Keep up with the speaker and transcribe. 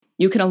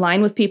You can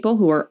align with people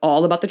who are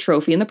all about the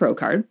trophy and the pro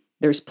card.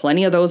 There's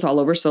plenty of those all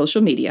over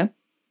social media.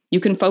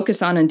 You can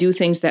focus on and do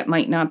things that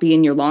might not be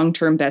in your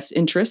long-term best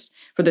interest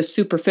for the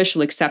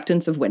superficial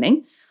acceptance of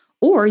winning.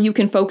 Or you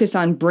can focus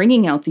on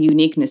bringing out the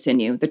uniqueness in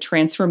you, the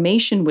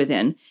transformation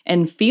within,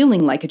 and feeling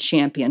like a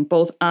champion,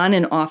 both on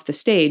and off the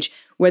stage,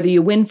 whether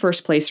you win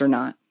first place or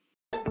not.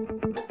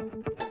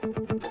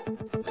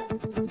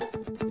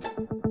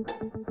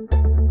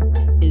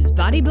 Is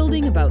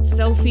bodybuilding about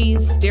selfies,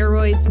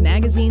 steroids,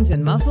 magazines,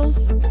 and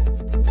muscles?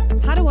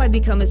 How do I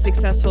become a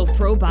successful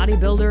pro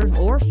bodybuilder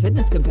or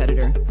fitness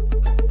competitor?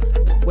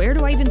 Where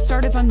do I even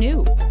start if I'm new?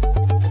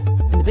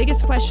 And the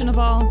biggest question of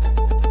all,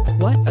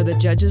 what are the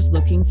judges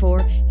looking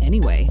for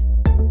anyway?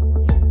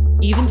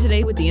 Even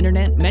today with the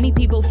internet, many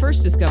people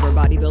first discover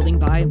bodybuilding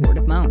by word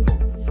of mouth.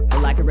 The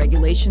lack of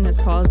regulation has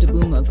caused a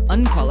boom of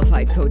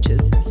unqualified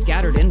coaches,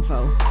 scattered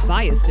info,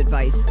 biased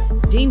advice,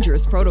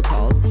 dangerous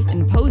protocols,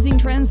 and posing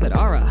trends that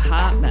are a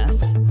hot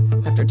mess.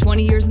 After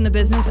 20 years in the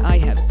business, I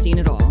have seen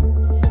it all.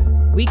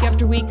 Week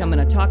after week, I'm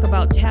going to talk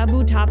about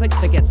taboo topics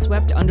that get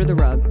swept under the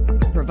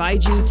rug,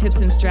 provide you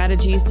tips and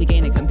strategies to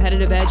gain a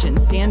competitive edge and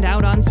stand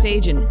out on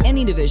stage in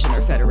any division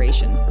or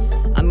federation.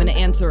 I'm going to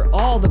answer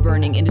all the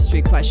burning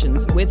industry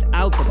questions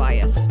without the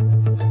bias.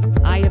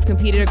 I have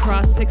competed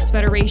across 6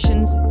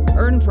 federations,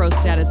 earned pro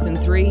status in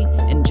 3,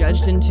 and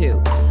judged in 2.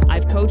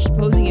 I've coached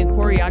posing and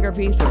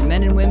choreography for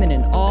men and women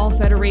in all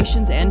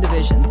federations and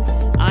divisions.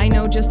 I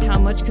know just how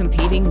much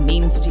competing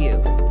means to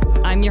you.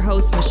 I'm your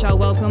host, Michelle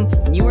Welcome,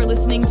 and you are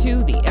listening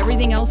to the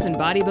Everything Else in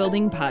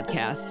Bodybuilding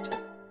podcast.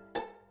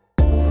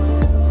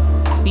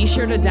 Be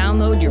sure to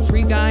download your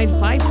free guide,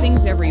 5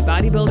 Things Every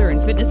Bodybuilder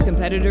and Fitness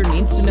Competitor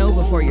Needs to Know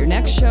Before Your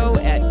Next Show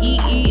at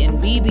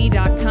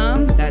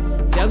eeinbb.com.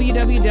 That's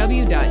www.eeinbb.com.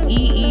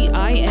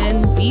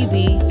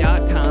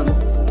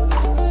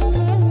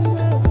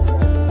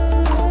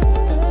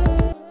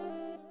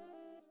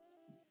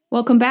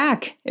 Welcome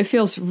back. It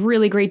feels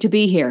really great to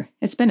be here.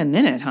 It's been a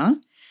minute, huh?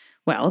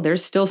 Well,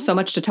 there's still so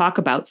much to talk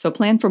about, so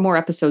plan for more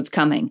episodes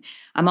coming.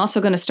 I'm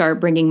also going to start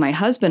bringing my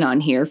husband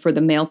on here for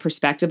the male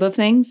perspective of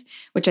things,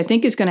 which I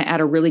think is going to add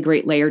a really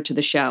great layer to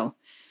the show.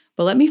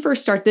 But let me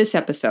first start this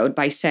episode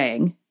by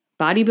saying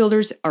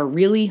bodybuilders are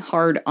really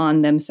hard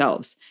on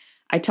themselves.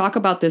 I talk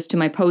about this to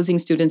my posing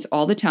students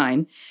all the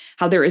time,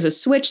 how there is a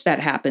switch that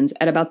happens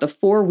at about the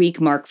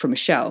 4-week mark from a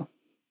show.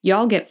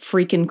 Y'all get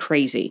freaking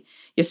crazy.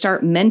 You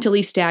start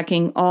mentally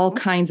stacking all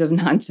kinds of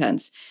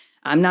nonsense.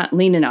 I'm not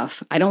lean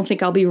enough. I don't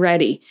think I'll be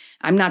ready.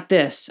 I'm not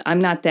this.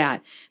 I'm not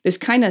that. This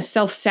kind of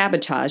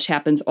self-sabotage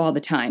happens all the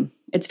time.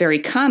 It's very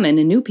common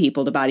in new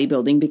people to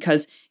bodybuilding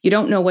because you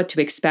don't know what to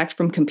expect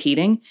from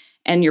competing,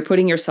 and you're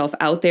putting yourself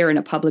out there in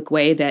a public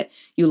way that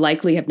you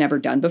likely have never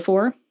done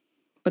before.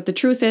 But the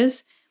truth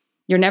is,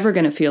 you're never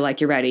going to feel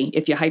like you're ready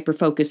if you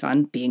hyper-focus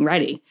on being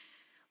ready.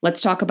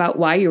 Let's talk about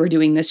why you were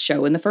doing this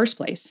show in the first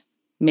place.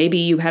 Maybe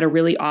you had a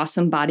really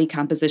awesome body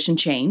composition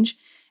change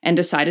and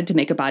decided to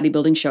make a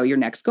bodybuilding show your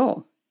next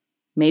goal.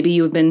 Maybe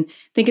you have been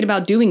thinking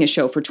about doing a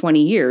show for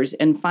 20 years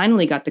and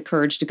finally got the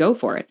courage to go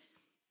for it.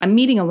 I'm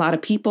meeting a lot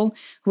of people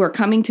who are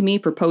coming to me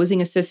for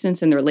posing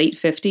assistance in their late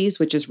 50s,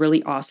 which is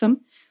really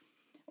awesome.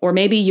 Or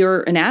maybe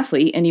you're an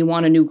athlete and you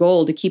want a new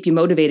goal to keep you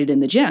motivated in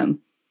the gym.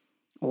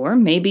 Or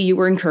maybe you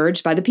were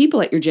encouraged by the people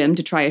at your gym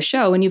to try a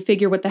show and you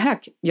figure, what the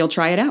heck, you'll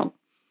try it out.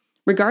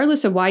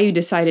 Regardless of why you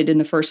decided in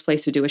the first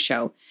place to do a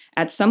show,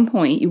 at some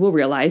point you will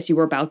realize you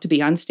were about to be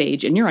on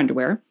stage in your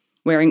underwear,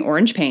 wearing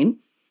orange paint,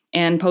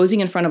 and posing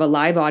in front of a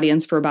live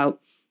audience for about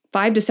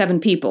 5 to 7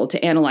 people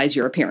to analyze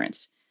your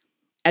appearance.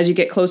 As you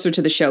get closer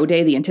to the show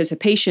day, the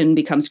anticipation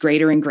becomes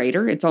greater and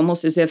greater. It's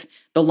almost as if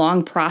the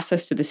long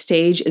process to the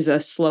stage is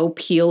a slow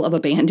peel of a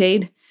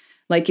Band-Aid.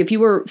 Like if you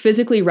were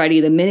physically ready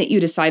the minute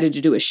you decided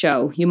to do a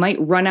show, you might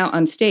run out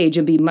on stage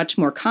and be much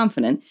more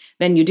confident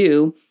than you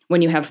do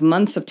when you have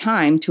months of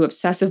time to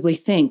obsessively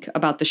think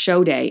about the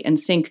show day and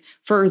sink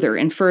further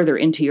and further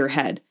into your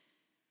head.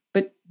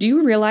 But do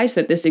you realize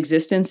that this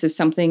existence is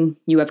something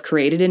you have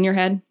created in your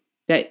head?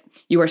 That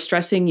you are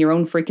stressing your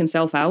own freaking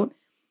self out?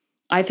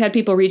 I've had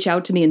people reach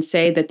out to me and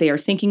say that they are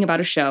thinking about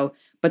a show,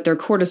 but their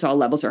cortisol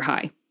levels are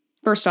high.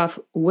 First off,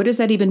 what does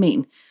that even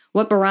mean?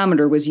 What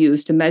barometer was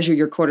used to measure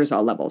your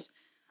cortisol levels?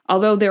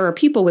 Although there are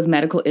people with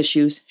medical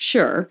issues,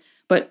 sure,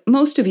 but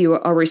most of you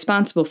are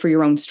responsible for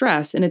your own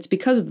stress, and it's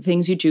because of the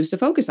things you choose to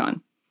focus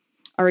on.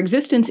 Our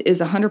existence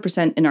is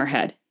 100% in our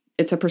head.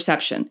 It's a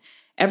perception.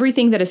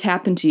 Everything that has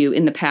happened to you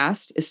in the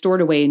past is stored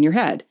away in your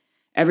head.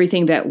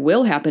 Everything that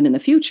will happen in the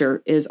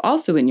future is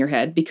also in your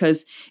head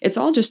because it's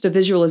all just a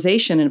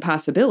visualization and a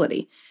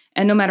possibility.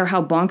 And no matter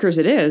how bonkers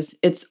it is,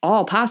 it's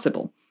all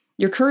possible.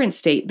 Your current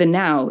state, the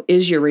now,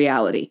 is your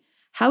reality.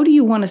 How do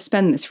you want to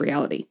spend this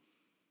reality?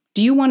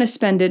 Do you want to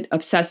spend it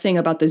obsessing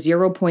about the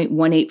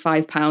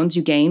 0.185 pounds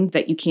you gained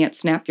that you can't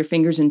snap your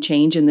fingers and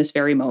change in this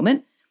very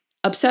moment?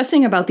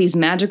 Obsessing about these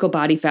magical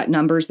body fat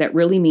numbers that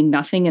really mean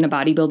nothing in a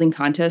bodybuilding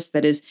contest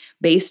that is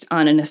based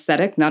on an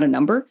aesthetic, not a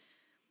number?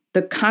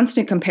 The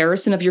constant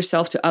comparison of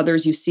yourself to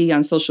others you see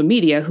on social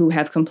media who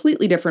have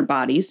completely different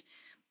bodies,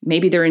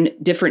 maybe they're in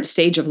a different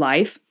stage of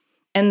life,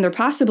 And they're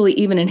possibly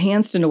even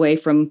enhanced in a way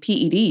from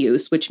PED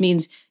use, which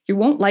means you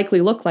won't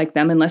likely look like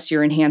them unless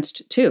you're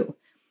enhanced too.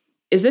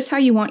 Is this how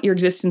you want your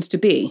existence to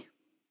be?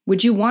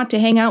 Would you want to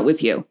hang out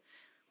with you?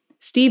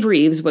 Steve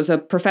Reeves was a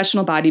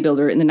professional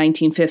bodybuilder in the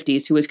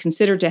 1950s who was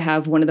considered to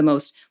have one of the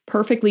most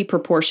perfectly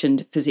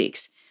proportioned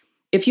physiques.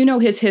 If you know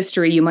his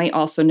history, you might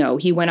also know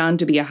he went on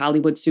to be a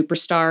Hollywood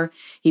superstar.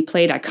 He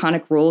played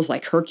iconic roles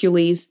like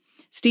Hercules.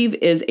 Steve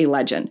is a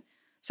legend.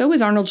 So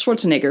is Arnold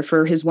Schwarzenegger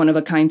for his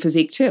one-of-a-kind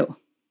physique too.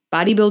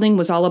 Bodybuilding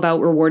was all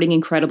about rewarding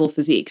incredible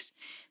physiques.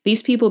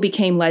 These people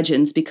became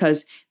legends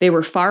because they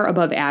were far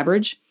above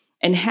average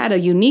and had a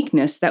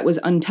uniqueness that was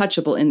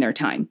untouchable in their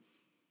time.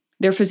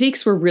 Their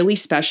physiques were really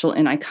special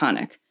and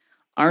iconic.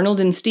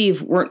 Arnold and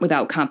Steve weren't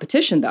without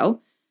competition,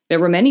 though. There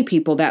were many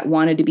people that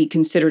wanted to be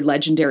considered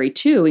legendary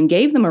too and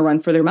gave them a run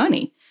for their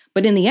money.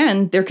 But in the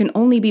end, there can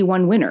only be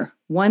one winner,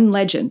 one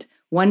legend,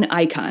 one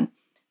icon.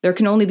 There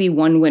can only be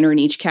one winner in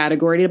each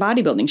category at a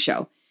bodybuilding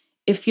show.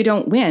 If you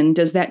don't win,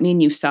 does that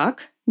mean you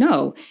suck?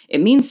 No,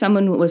 it means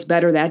someone was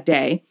better that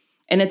day,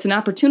 and it's an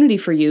opportunity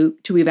for you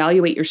to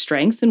evaluate your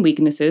strengths and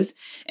weaknesses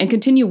and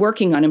continue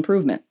working on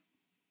improvement.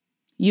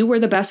 You were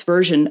the best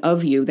version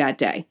of you that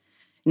day.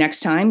 Next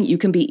time, you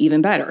can be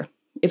even better.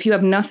 If you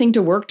have nothing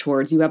to work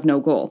towards, you have no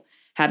goal.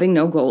 Having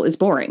no goal is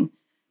boring.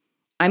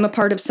 I'm a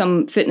part of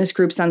some fitness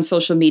groups on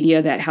social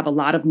media that have a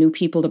lot of new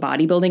people to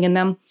bodybuilding in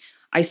them.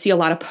 I see a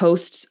lot of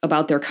posts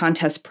about their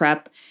contest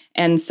prep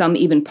and some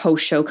even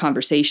post-show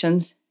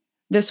conversations.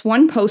 This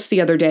one post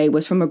the other day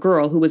was from a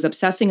girl who was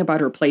obsessing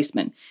about her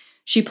placement.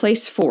 She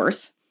placed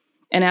fourth,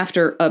 and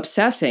after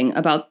obsessing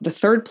about the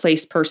third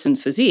place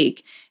person's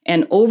physique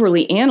and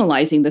overly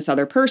analyzing this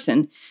other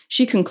person,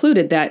 she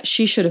concluded that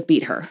she should have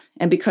beat her.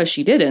 And because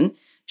she didn't,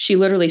 she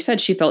literally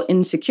said she felt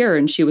insecure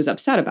and she was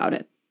upset about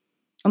it.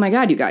 Oh my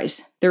God, you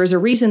guys, there is a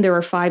reason there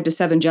are 5 to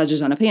 7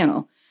 judges on a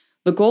panel.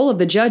 The goal of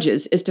the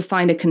judges is to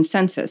find a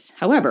consensus.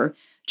 However,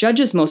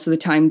 judges most of the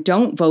time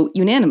don't vote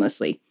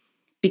unanimously.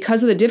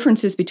 Because of the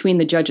differences between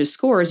the judges'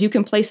 scores, you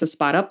can place a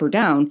spot up or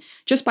down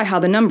just by how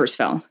the numbers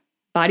fell.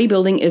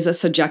 Bodybuilding is a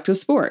subjective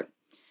sport.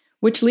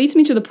 Which leads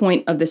me to the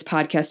point of this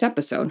podcast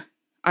episode.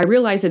 I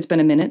realize it's been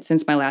a minute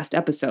since my last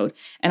episode,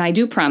 and I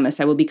do promise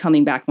I will be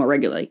coming back more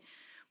regularly.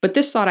 But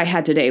this thought I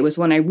had today was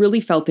one I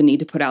really felt the need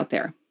to put out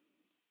there.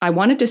 I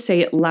wanted to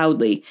say it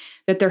loudly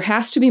that there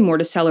has to be more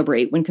to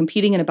celebrate when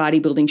competing in a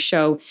bodybuilding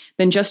show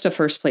than just a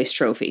first place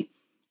trophy.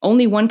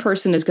 Only one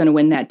person is going to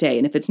win that day,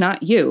 and if it's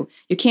not you,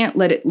 you can't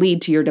let it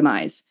lead to your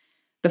demise.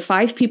 The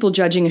 5 people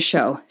judging a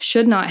show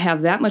should not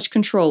have that much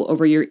control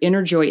over your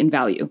inner joy and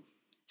value.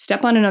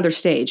 Step on another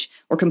stage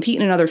or compete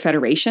in another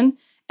federation,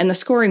 and the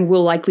scoring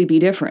will likely be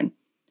different.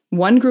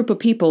 One group of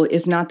people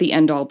is not the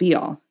end-all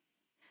be-all.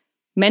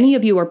 Many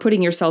of you are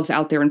putting yourselves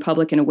out there in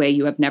public in a way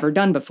you have never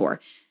done before.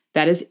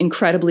 That is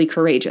incredibly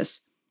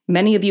courageous.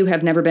 Many of you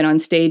have never been on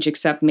stage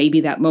except maybe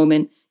that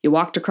moment you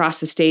walked across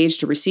the stage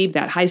to receive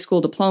that high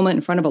school diploma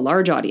in front of a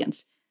large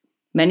audience.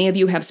 Many of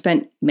you have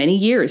spent many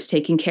years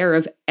taking care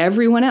of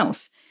everyone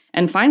else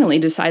and finally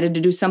decided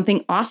to do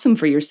something awesome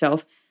for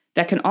yourself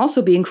that can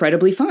also be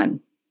incredibly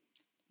fun.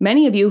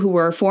 Many of you who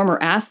are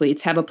former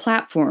athletes have a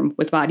platform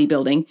with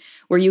bodybuilding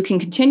where you can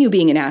continue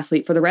being an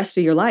athlete for the rest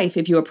of your life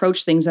if you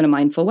approach things in a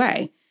mindful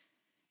way.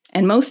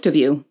 And most of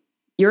you,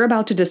 you're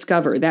about to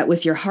discover that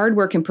with your hard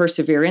work and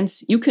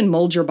perseverance, you can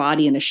mold your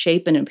body in a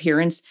shape and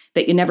appearance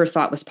that you never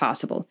thought was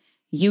possible.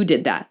 You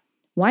did that.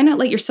 Why not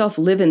let yourself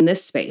live in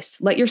this space?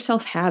 Let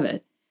yourself have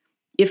it.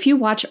 If you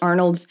watch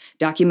Arnold's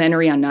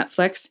documentary on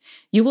Netflix,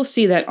 you will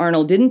see that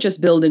Arnold didn't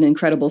just build an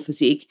incredible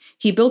physique,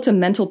 he built a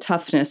mental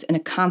toughness and a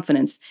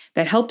confidence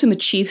that helped him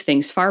achieve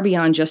things far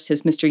beyond just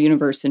his Mr.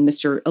 Universe and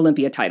Mr.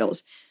 Olympia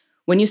titles.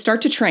 When you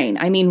start to train,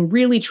 I mean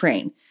really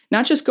train,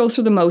 not just go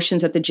through the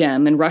motions at the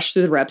gym and rush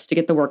through the reps to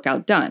get the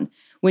workout done.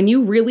 When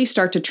you really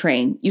start to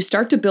train, you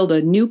start to build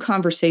a new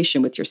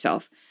conversation with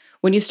yourself.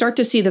 When you start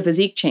to see the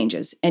physique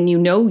changes and you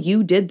know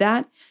you did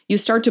that, you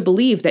start to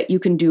believe that you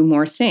can do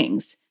more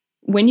things.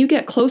 When you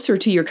get closer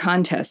to your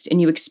contest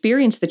and you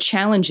experience the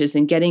challenges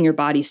in getting your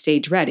body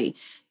stage ready,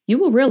 you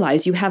will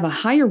realize you have a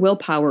higher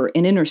willpower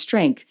and inner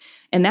strength,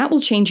 and that will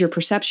change your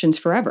perceptions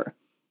forever.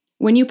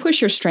 When you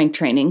push your strength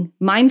training,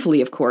 mindfully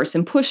of course,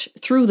 and push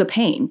through the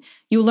pain,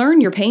 you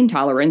learn your pain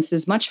tolerance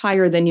is much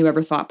higher than you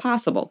ever thought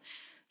possible.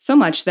 So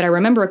much that I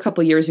remember a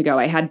couple years ago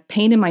I had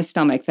pain in my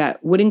stomach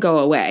that wouldn't go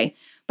away,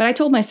 but I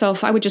told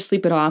myself I would just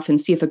sleep it off and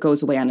see if it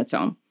goes away on its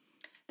own.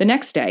 The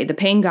next day, the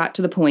pain got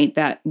to the point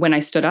that when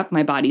I stood up,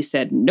 my body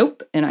said,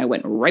 nope, and I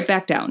went right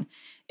back down.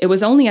 It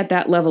was only at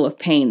that level of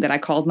pain that I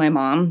called my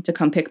mom to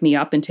come pick me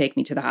up and take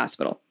me to the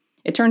hospital.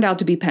 It turned out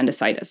to be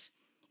appendicitis.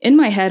 In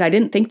my head, I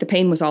didn't think the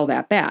pain was all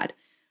that bad.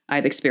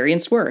 I've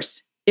experienced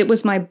worse. It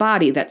was my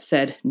body that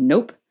said,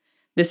 nope.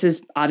 This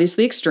is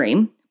obviously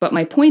extreme, but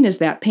my point is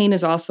that pain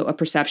is also a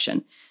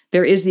perception.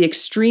 There is the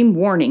extreme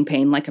warning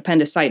pain, like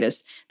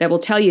appendicitis, that will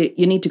tell you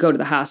you need to go to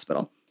the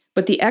hospital.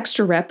 But the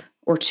extra rep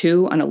or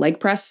 2 on a leg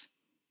press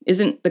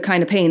isn't the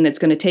kind of pain that's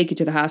going to take you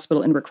to the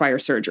hospital and require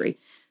surgery.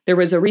 There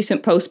was a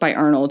recent post by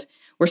Arnold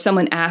where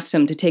someone asked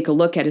him to take a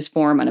look at his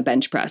form on a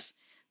bench press.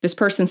 This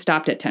person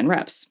stopped at 10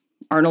 reps.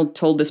 Arnold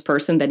told this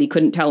person that he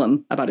couldn't tell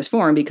him about his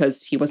form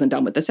because he wasn't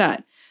done with the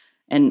set.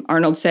 And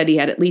Arnold said he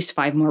had at least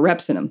 5 more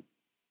reps in him.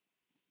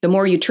 The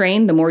more you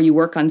train, the more you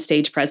work on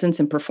stage presence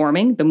and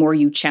performing, the more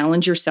you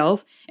challenge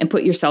yourself and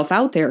put yourself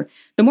out there,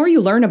 the more you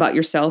learn about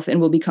yourself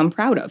and will become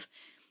proud of.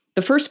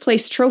 The first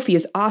place trophy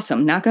is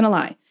awesome, not going to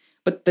lie.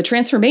 But the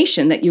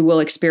transformation that you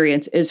will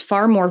experience is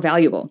far more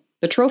valuable.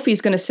 The trophy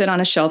is going to sit on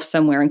a shelf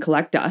somewhere and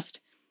collect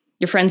dust.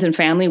 Your friends and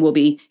family will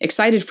be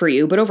excited for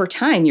you, but over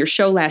time, your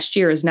show last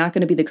year is not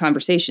going to be the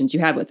conversations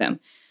you had with them.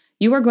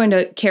 You are going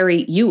to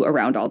carry you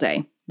around all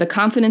day. The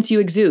confidence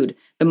you exude,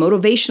 the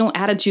motivational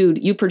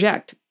attitude you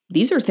project,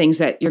 these are things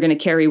that you're going to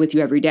carry with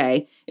you every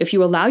day if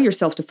you allow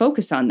yourself to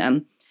focus on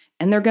them,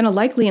 and they're going to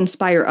likely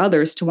inspire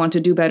others to want to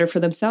do better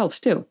for themselves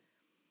too.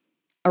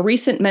 A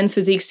recent Men's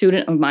Physique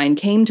student of mine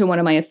came to one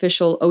of my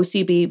official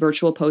OCB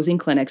virtual posing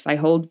clinics I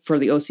hold for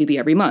the OCB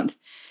every month.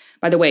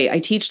 By the way, I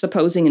teach the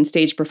posing and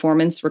stage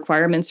performance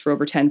requirements for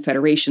over 10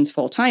 federations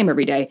full-time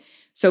every day,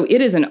 so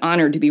it is an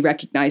honor to be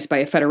recognized by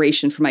a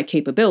federation for my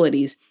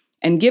capabilities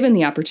and given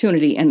the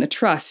opportunity and the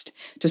trust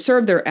to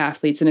serve their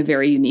athletes in a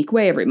very unique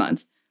way every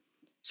month.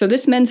 So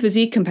this Men's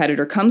Physique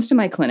competitor comes to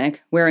my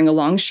clinic wearing a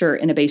long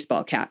shirt and a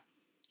baseball cap.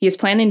 He is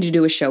planning to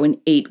do a show in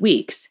 8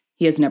 weeks.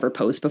 He has never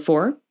posed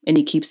before, and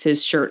he keeps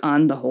his shirt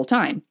on the whole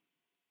time.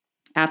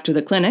 After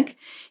the clinic,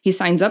 he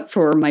signs up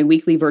for my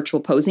weekly virtual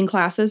posing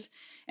classes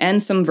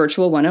and some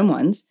virtual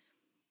one-on-ones.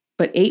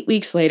 But 8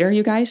 weeks later,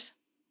 you guys,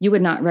 you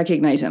would not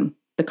recognize him.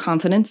 The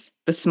confidence,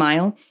 the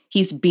smile,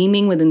 he's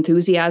beaming with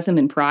enthusiasm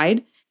and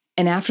pride.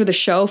 And after the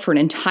show for an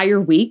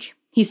entire week,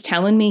 he's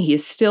telling me he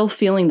is still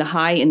feeling the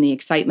high and the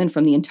excitement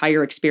from the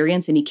entire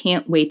experience, and he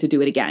can't wait to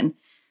do it again.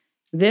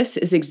 This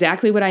is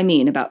exactly what I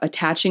mean about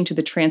attaching to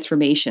the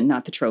transformation,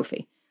 not the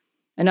trophy.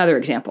 Another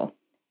example,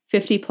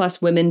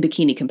 50-plus women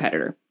bikini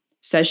competitor,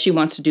 says she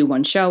wants to do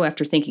one show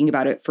after thinking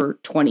about it for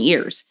 20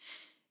 years,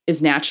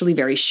 is naturally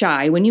very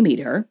shy when you meet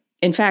her.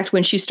 In fact,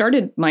 when she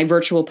started my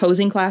virtual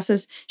posing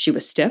classes, she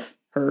was stiff.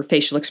 Her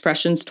facial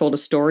expressions told a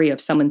story of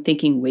someone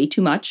thinking way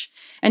too much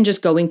and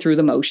just going through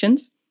the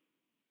motions.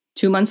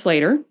 2 months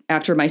later,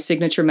 after my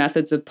signature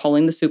methods of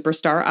pulling the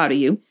superstar out of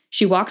you,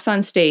 she walks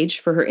on stage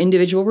for her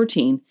individual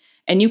routine,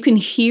 and you can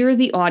hear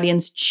the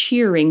audience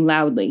cheering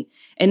loudly.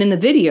 And in the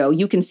video,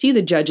 you can see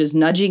the judges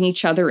nudging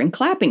each other and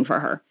clapping for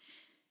her.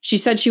 She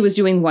said she was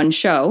doing one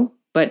show,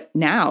 but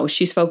now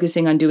she's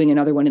focusing on doing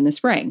another one in the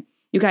spring.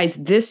 You guys,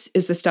 this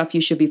is the stuff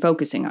you should be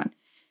focusing on.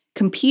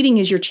 Competing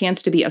is your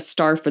chance to be a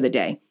star for the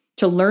day,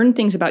 to learn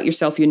things about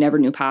yourself you never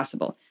knew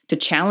possible, to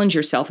challenge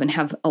yourself and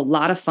have a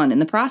lot of fun in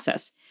the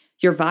process.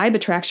 Your vibe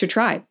attracts your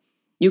tribe.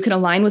 You can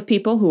align with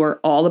people who are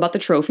all about the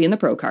trophy and the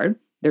pro card.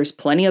 There's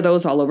plenty of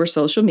those all over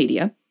social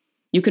media.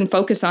 You can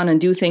focus on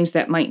and do things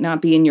that might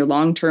not be in your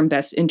long-term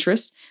best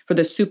interest for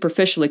the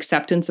superficial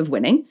acceptance of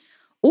winning.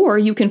 Or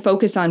you can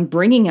focus on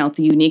bringing out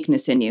the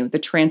uniqueness in you, the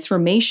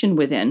transformation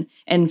within,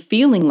 and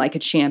feeling like a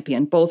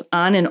champion, both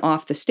on and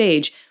off the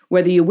stage,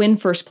 whether you win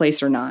first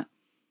place or not.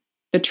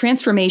 The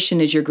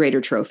transformation is your greater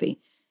trophy.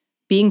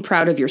 Being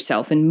proud of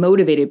yourself and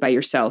motivated by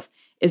yourself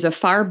is a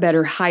far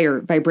better, higher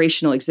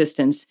vibrational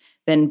existence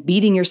than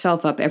beating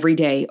yourself up every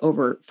day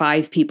over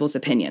 5 people's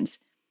opinions.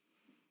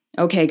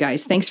 Okay,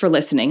 guys, thanks for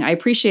listening. I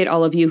appreciate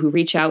all of you who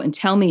reach out and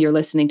tell me you're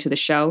listening to the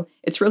show.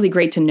 It's really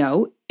great to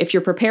know. If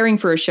you're preparing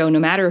for a show, no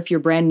matter if you're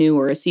brand new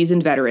or a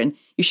seasoned veteran,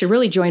 you should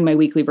really join my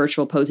weekly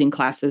virtual posing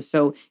classes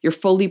so you're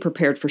fully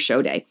prepared for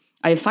show day.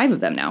 I have 5 of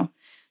them now.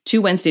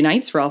 2 Wednesday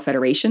nights for all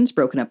federations,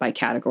 broken up by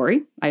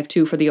category. I have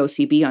 2 for the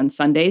OCB on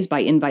Sundays by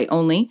invite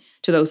only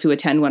to those who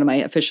attend one of my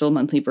official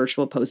monthly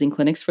virtual posing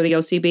clinics for the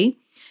OCB.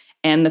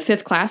 And the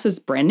 5th class is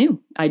brand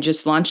new. I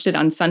just launched it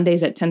on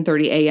Sundays at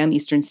 10:30 a.m.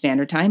 Eastern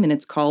Standard Time, and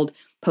it's called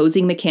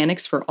Posing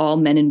Mechanics for all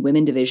men and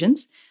women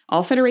divisions,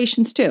 all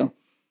federations too.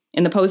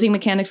 In the posing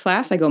mechanics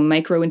class, I go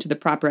micro into the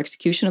proper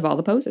execution of all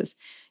the poses.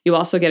 You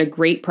also get a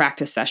great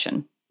practice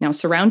session. Now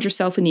surround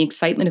yourself in the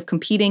excitement of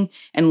competing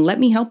and let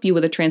me help you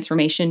with a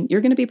transformation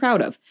you're going to be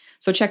proud of.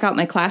 So check out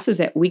my classes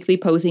at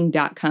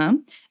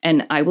weeklyposing.com,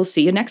 and I will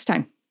see you next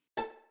time.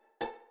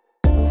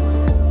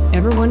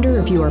 Ever wonder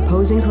if you are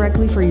posing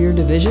correctly for your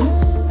division?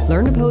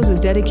 Learn to Pose is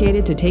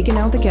dedicated to taking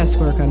out the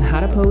guesswork on how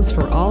to pose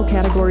for all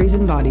categories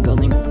in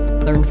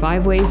bodybuilding. Learn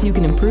 5 ways you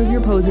can improve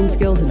your posing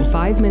skills in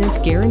 5 minutes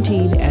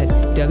guaranteed at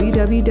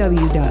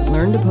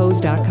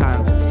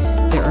www.learntopose.com.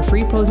 There are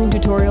free posing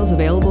tutorials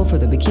available for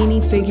the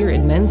bikini, figure,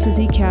 and men's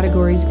physique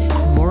categories,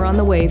 and more on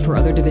the way for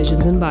other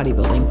divisions in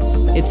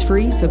bodybuilding. It's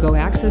free, so go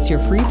access your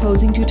free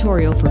posing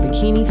tutorial for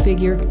bikini,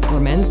 figure, or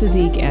men's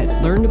physique at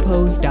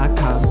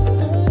learntopose.com.